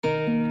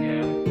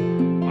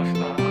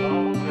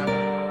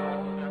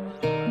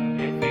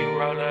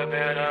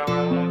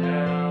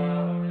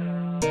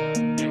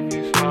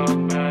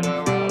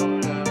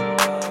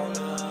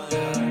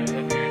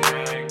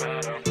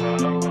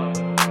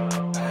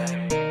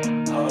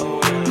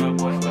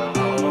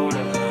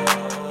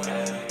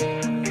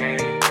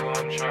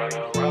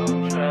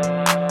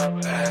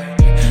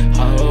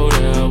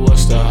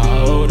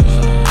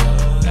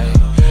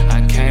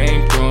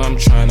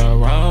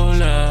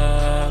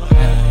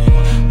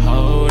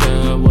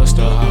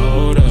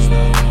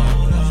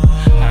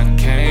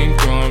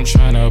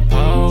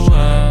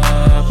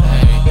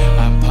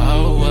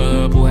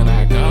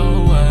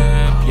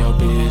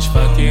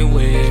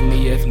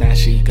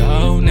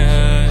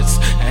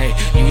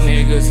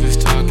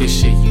talking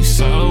shit, you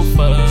so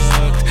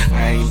fucked.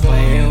 I ain't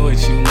playing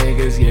with you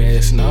niggas, yeah,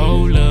 it's no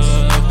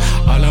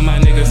love. All of my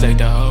niggas, they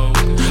dope.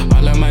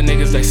 All of my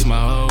niggas, they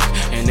smoke.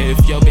 And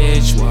if your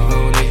bitch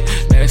want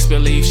it, best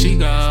believe she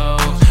go.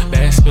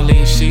 Best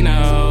believe she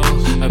know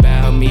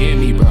about me and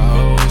me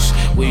bros.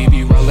 We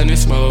be rolling and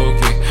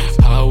smoking,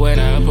 pulling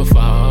up a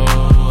phone.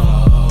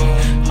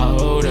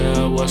 Hold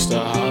up, what's the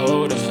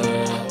hold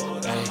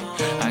up?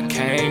 I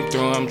came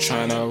through, I'm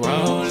tryna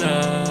roll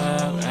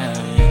up.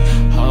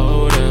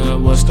 Hold up,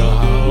 what's the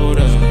hold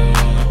up?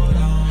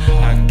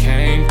 I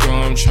came through,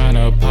 I'm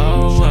tryna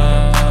pull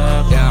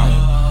up. Yeah,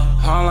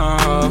 hold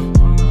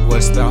on,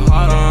 what's the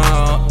hold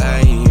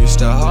on? You used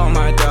to hold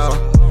my dough,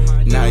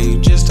 now you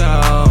just a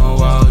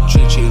hoe.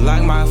 Treat you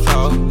like my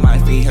foe, my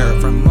feet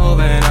hurt from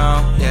moving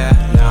on. Yeah,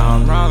 now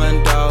I'm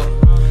rolling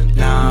dope,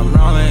 now I'm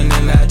rolling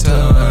in that too.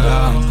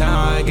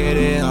 Now I get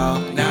it all,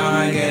 now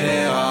I get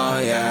it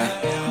all,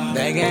 yeah.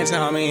 They can't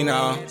tell me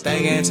no,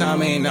 they can't tell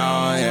me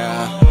no,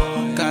 yeah.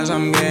 Cause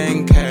I'm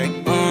getting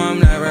cake, ooh, I'm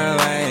never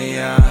late,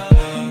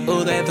 yeah.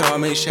 Ooh, they throw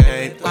me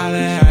shade, why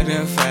they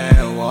acting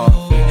fake, whoa.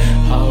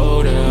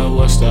 Hold up,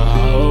 what's the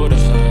hold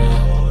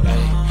up?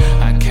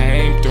 I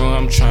came through,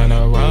 I'm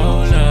tryna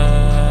roll up.